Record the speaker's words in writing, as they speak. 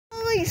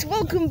guys,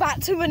 welcome back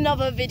to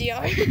another video.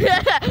 And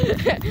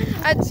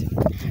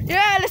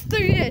yeah, let's do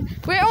it.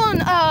 We're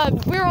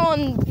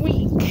on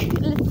week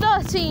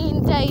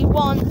 13, day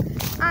 1,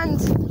 and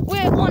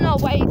we're on our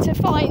way to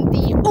find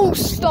the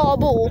all-star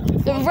ball,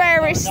 the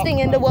rarest thing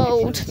in the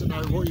world.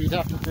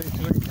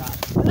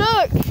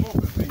 Look,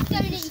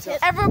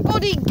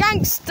 everybody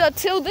gangster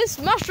till this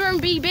mushroom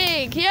be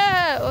big.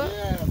 Yeah,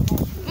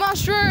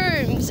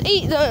 mushrooms,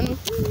 eat them.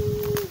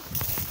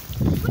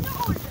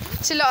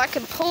 So look, I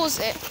can pause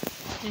it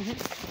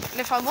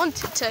if I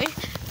wanted to,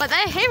 but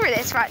they're hearing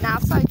it right now,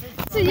 so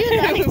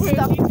you know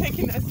stuff.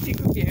 Taking that stick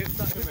with you.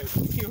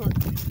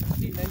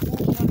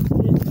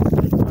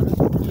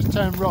 Just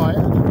turn right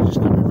and then we're just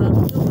coming around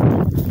the hill.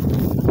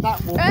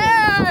 That will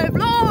Hey,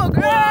 vlog!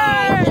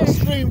 Hey!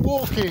 extreme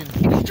walking.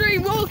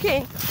 Extreme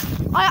walking.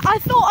 I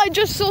thought I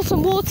just saw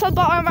some water,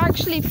 but I've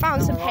actually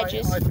found some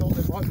hedges. I thought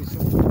there might be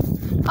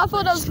some. I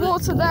thought there was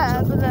water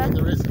there, but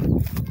there isn't.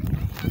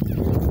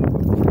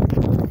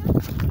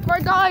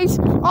 Right guys,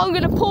 I'm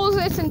going to pause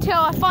this until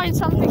I find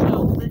something.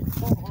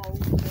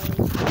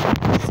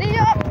 See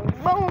ya!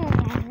 Boom,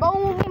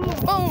 boom,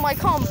 boom. I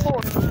can't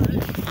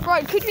pause.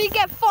 Right, could we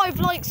get 5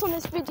 likes on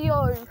this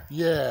video?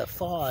 Yeah,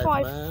 5,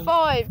 man.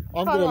 5.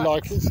 I'm going to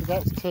like it, so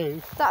that's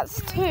 2.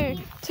 That's 2.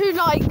 2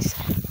 likes.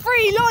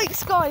 3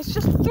 likes, guys.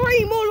 Just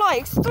 3 more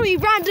likes. 3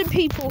 random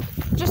people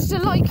just to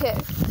like it.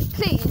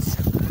 Please.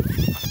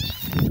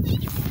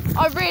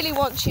 I really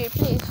want you.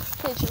 Please.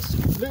 Please just.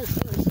 Let's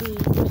see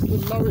what's the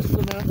lowest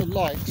amount of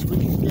likes we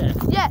can get.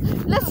 Yeah,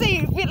 let's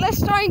see.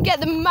 Let's try and get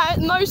the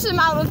most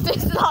amount of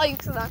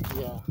dislikes.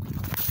 Yeah.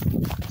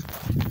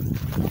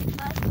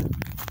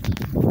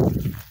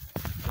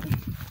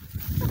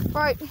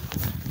 Right.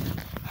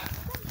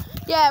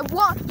 Yeah,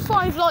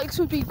 5 likes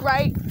would be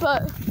great,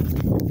 but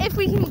if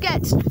we can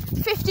get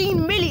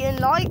 15 million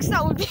likes,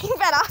 that would be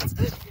better.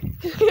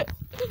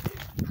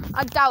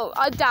 I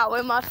doubt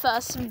in my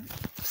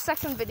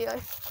second video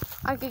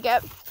I could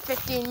get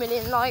 15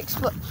 million likes,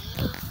 but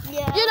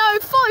yeah. You know,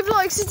 5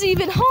 likes is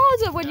even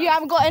harder when you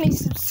haven't got any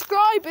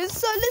subscribers,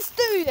 so let's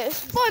do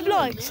this. 5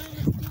 likes.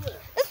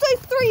 Let's do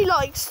 3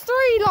 likes.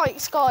 3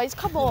 likes, guys.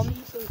 Come on.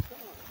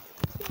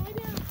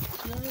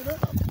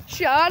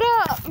 Shut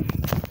up.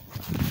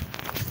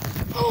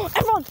 Oh,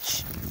 everyone,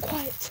 shh,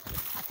 quiet.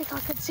 I think I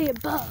can see a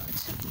bird.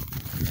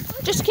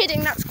 Just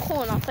kidding, that's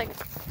corn, I think.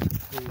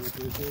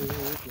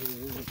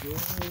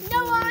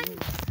 No one.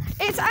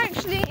 It's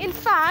actually, in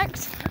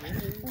fact,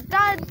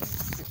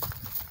 Dad's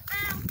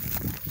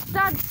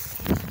Dad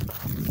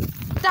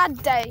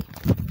Day.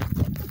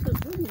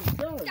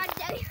 Dad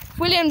Day.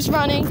 William's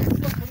running,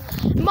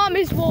 Mum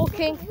is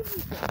walking,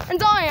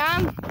 and I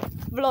am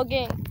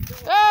vlogging.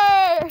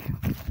 Hey!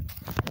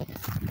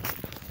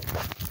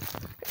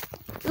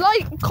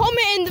 Like,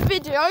 comment in the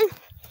video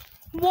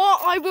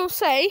what I will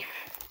say.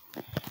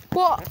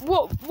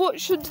 What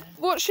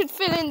should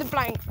fill in the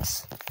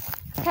blanks?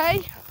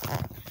 Okay.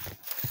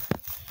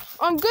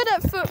 I'm good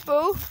at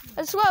football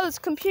as well as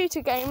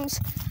computer games,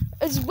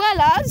 as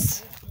well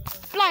as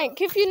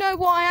blank. If you know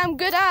what I am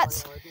good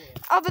at,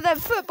 other than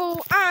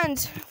football and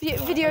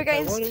video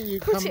games, why don't you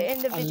put it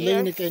in the video.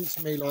 And lean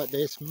against me like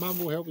this. Mum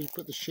will help you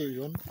put the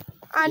shoe on.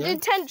 And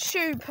intense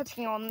shoe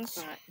putting ons.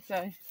 Right,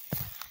 so.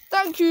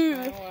 Thank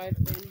you.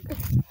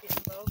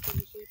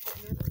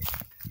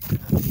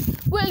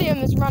 William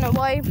has run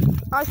away.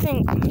 I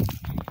think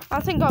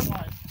I've.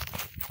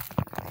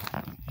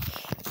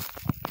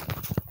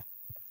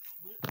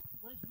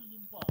 Where's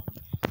William gone?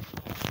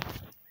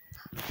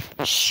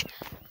 Shh,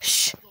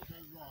 shh.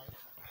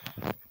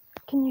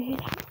 Can you hear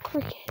that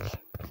cricket?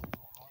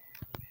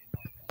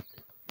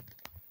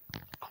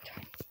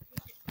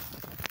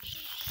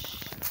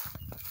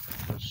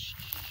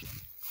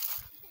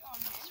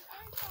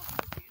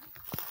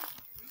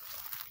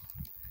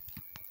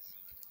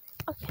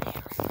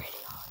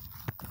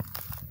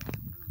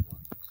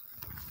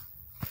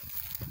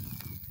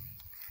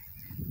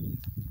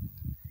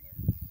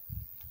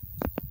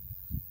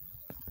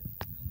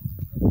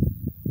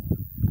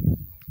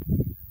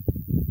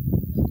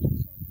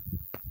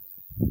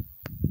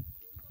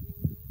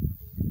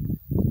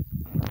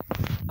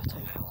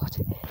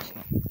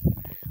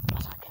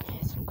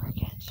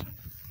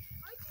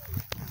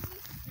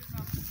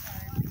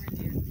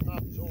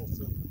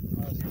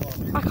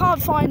 I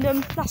can't find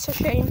them, that's a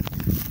shame.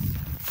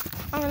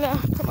 I'm gonna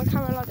put my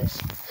camera like this.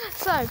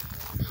 So,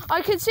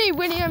 I can see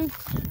William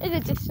in the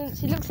distance.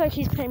 He looks like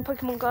he's playing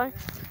Pokemon Go,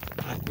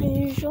 as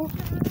usual.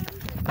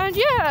 And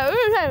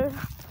yeah,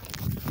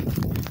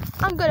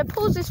 I'm gonna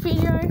pause this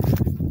video.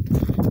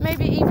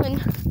 Maybe even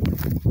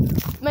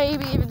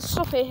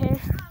stop it here.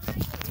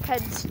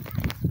 Heads.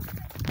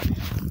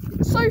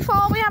 So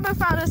far, we haven't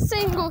found a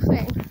single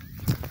thing.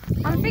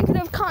 I'm thinking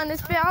of cutting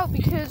this bit out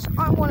because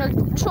I want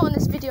to shorten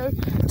this video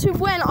to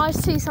when I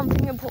see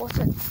something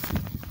important.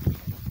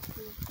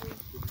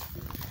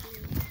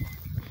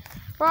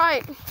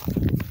 Right,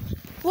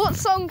 what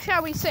song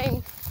shall we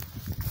sing?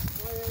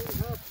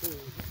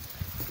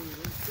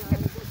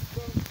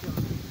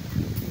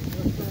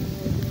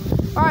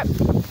 Alright.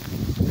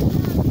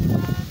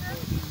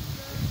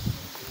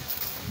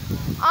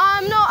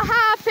 I'm not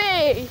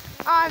happy.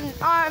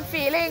 I'm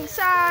feeling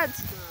sad.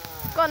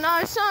 Got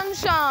no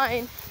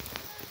sunshine.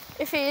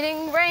 It's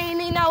feeling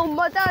rainy now.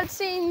 My dad's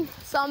seen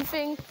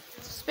something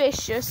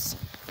suspicious.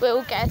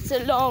 We'll get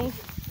along.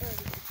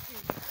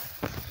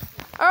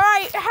 All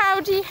right,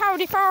 howdy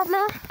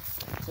farmer.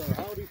 So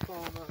howdy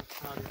farmer,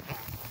 howdy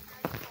farmer.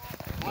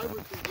 I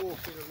would be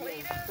walking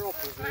along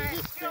properly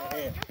this bit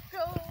here.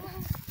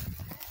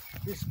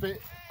 This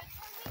bit.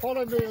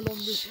 Follow me along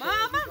this bit.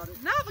 Mama,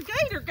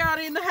 Navigator got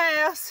in the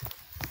house.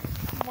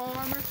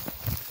 Mama,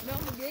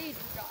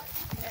 Navigator got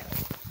in the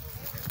house.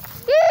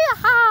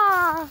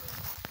 Yeehaw!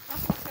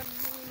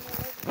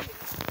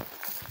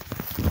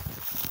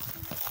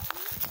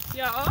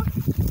 Yeah.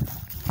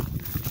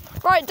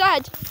 Right,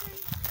 Dad.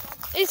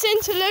 It's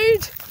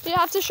interlude. You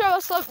have to show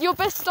us your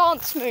best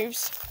dance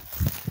moves.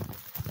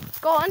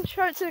 Go on,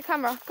 show it to the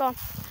camera. Go on.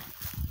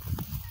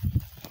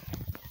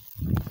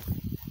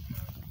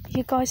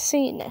 You guys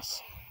seeing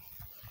this?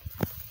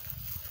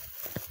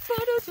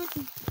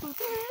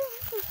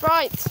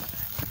 Right,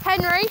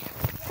 Henry,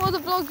 for the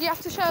vlog you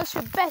have to show us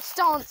your best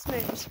dance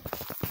moves.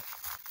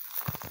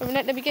 A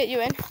minute, let me get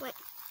you in. Wait.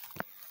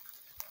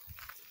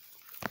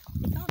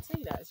 You can't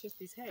see that, it's just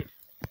his head.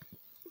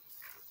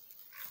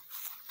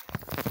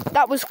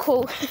 That was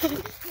cool.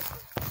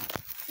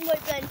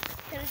 Wait, Ben.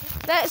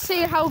 Let's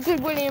see how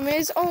good William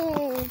is.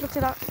 Oh, look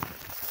at that.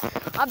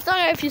 I don't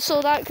know if you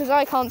saw that because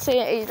I can't see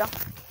it either.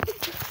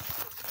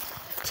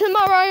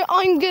 Tomorrow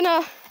I'm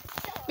gonna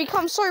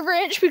become so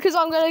rich because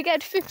I'm gonna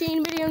get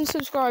 15 million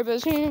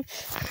subscribers. If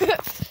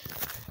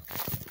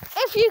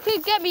you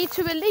could get me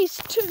to at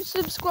least 2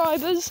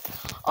 subscribers,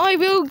 I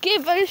will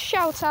give a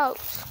shout out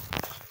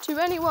to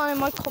anyone in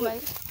my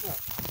comments.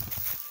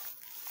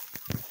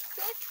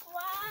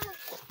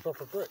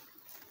 Proper brick.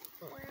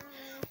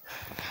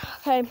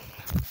 Okay,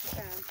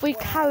 we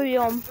carry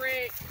on.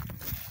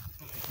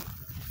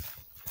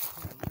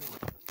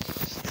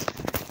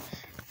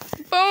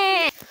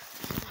 Boom!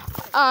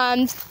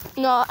 I'm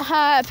not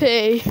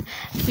happy,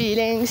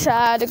 feeling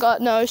sad, I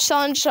got no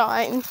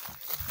sunshine.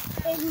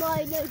 In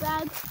my no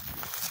bag.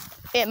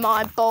 In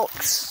my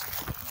box.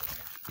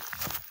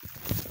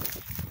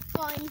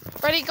 Fine.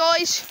 Ready,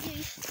 guys?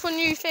 For a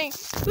new thing.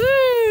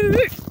 Woo!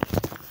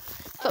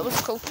 That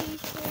was cool.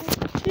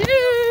 Yeah.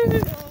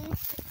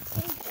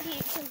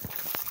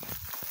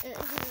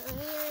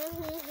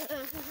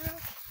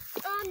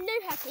 I'm no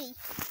happy.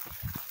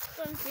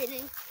 I'm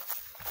feeling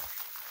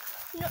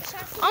not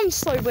happy. I'm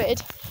so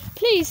weird.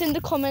 Please, in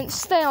the comments,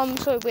 say I'm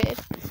so weird.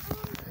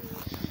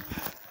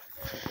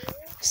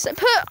 So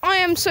put I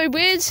am so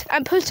weird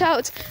and put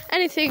out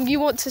anything you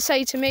want to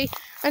say to me,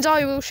 and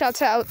I will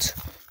shout out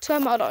to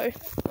Amado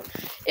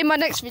in my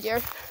next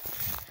video.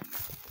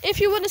 If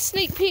you want a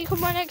sneak peek of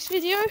my next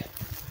video,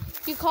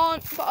 you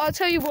can't, but I'll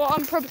tell you what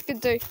I'm probably gonna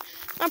do.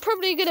 I'm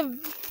probably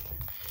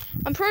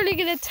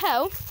gonna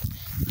tell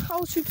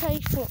how to play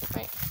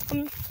Fortnite.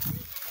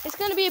 It's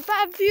gonna be a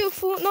bad view of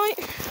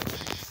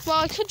Fortnite. Well,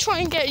 I could try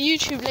and get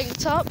YouTube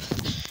linked up.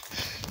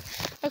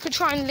 I could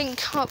try and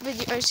link up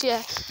videos,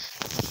 yeah.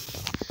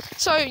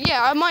 So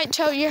yeah, I might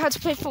tell you how to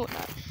play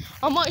Fortnite.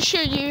 I might show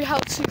you how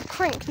to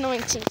crank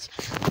 90s.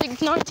 I think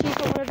 90s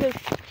are one of the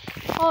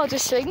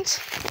hardest things.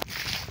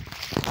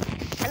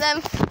 And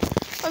then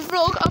my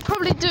vlog, I'll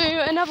probably do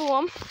another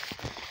one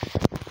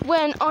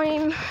when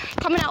I'm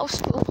coming out of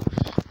school.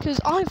 Because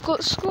I've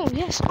got school.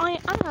 Yes, I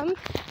am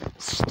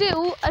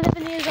still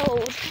 11 years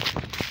old.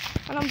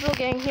 And I'm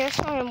vlogging. Yes,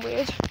 I am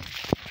weird.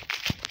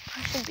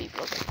 I shouldn't be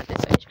vlogging at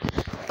this age.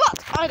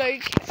 But I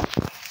don't care.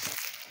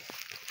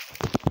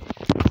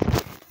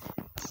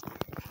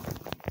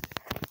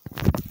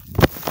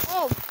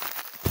 Oh.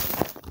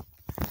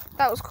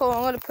 That was cool.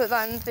 I'm going to put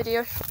that in the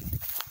video.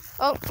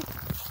 Oh.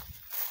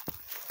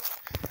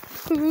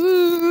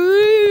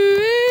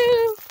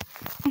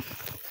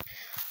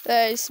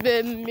 They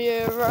spin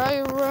me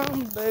right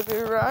round, baby,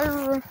 right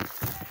round.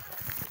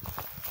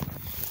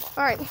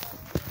 Alright.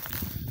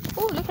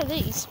 Oh, look at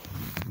these.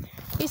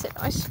 These are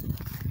nice.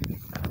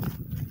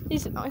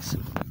 These are nice.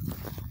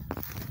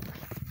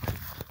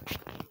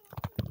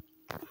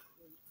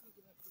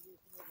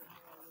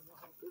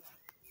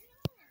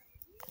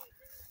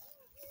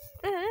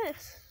 Look at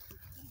this.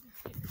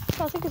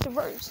 Oh, I think it's a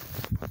rose.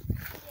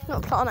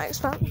 Not a plant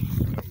expert.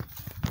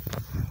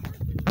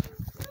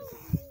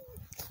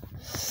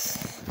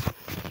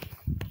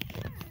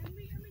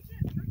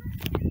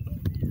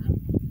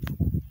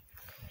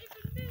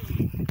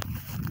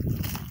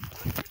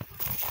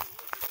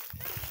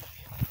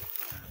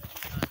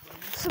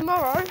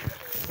 Tomorrow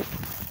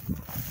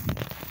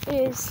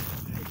is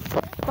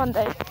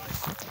Monday.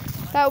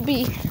 That'll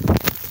be.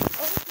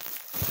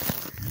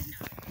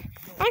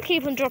 I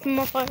keep on dropping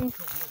my phone.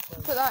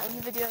 Put that in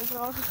the video as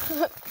well.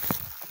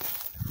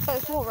 So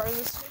it's more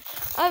roses.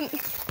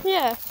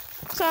 Yeah.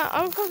 So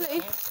I'm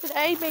probably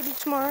today, maybe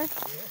tomorrow,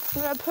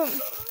 I'm gonna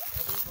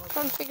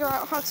try and figure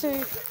out how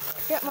to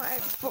get my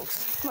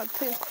Xbox, my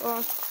PS4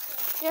 on.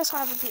 Yes, I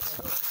have a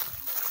PS4.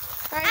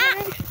 Alright,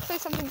 Henry, say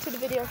something to the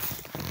video.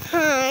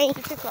 Hi. You're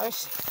too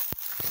close.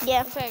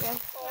 Yeah. Say it again.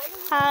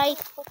 Hi.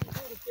 Look at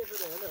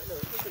him.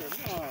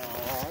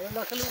 Oh, they're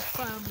like a little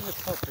family of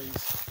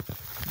puppies.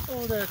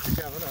 All there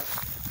together, look.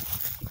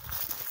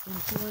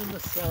 Enjoying the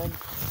sun.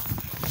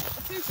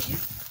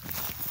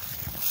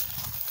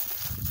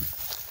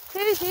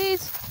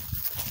 Tooties.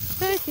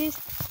 Tooties.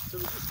 So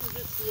we're just going to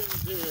get to the end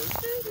here.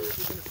 We're going to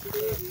sit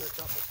there for a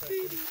couple of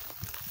seconds.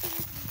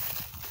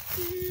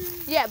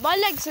 Yeah, my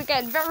legs are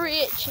getting very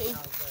itchy.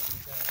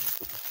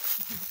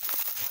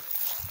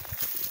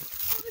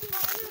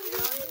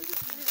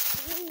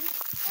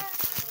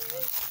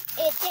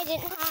 It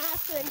didn't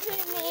happen to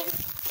me.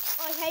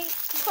 I hate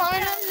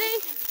Finally,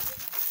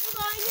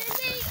 it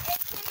didn't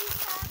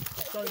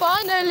happen.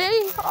 finally,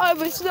 I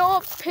was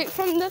not picked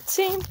from the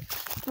team.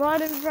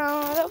 Right in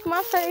front of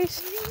my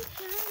face.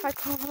 I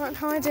can't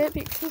hide it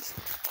because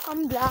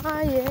I'm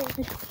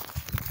blind.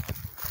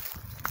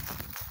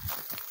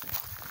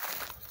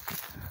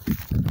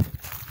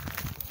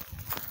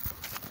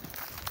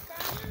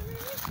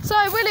 So,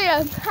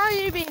 William, how have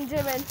you been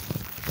doing?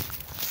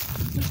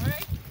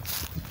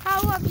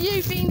 How have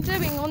you been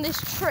doing on this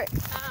trip?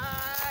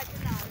 I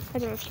don't know. I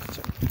don't know if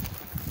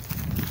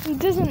he's He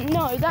doesn't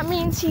know. That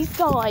means he's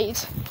died.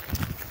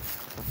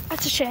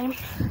 That's a shame.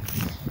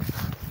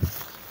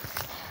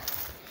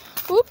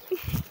 Whoop.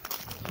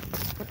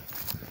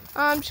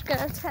 I'm just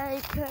gonna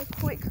take a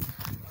quick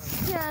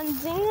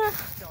standing.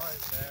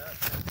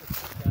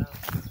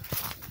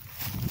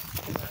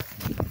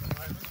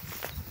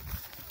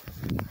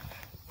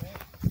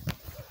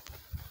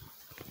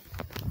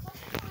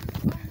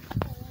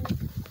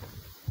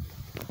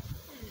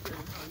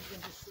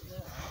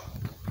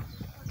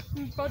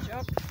 Budge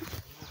up.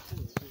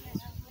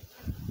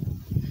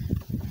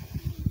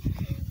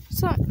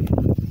 So,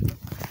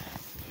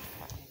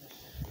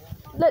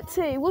 let's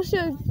see. What's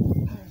your...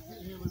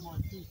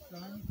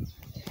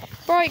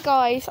 Right,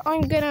 guys,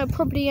 I'm gonna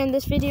probably end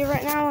this video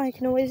right now. I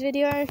can always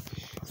video.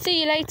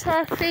 See you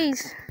later.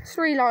 Please,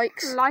 3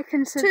 likes. Like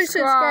and 2 subscribe.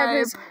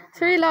 subscribers.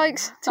 3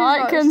 likes. 2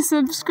 Like likes. and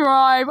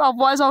subscribe,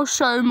 otherwise I'll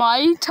show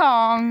my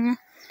tongue.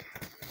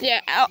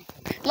 Yeah,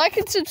 like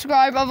and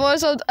subscribe,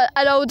 otherwise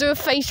I'll do a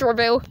face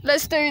reveal.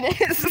 Let's do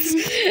this.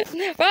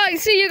 Right,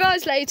 see you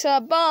guys later.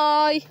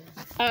 Bye.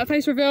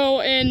 Face reveal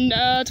in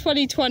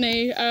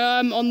 2020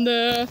 on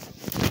the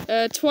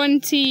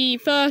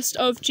 21st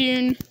of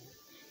June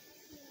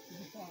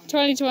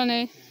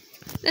 2020.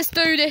 Let's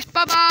do this.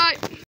 Bye bye.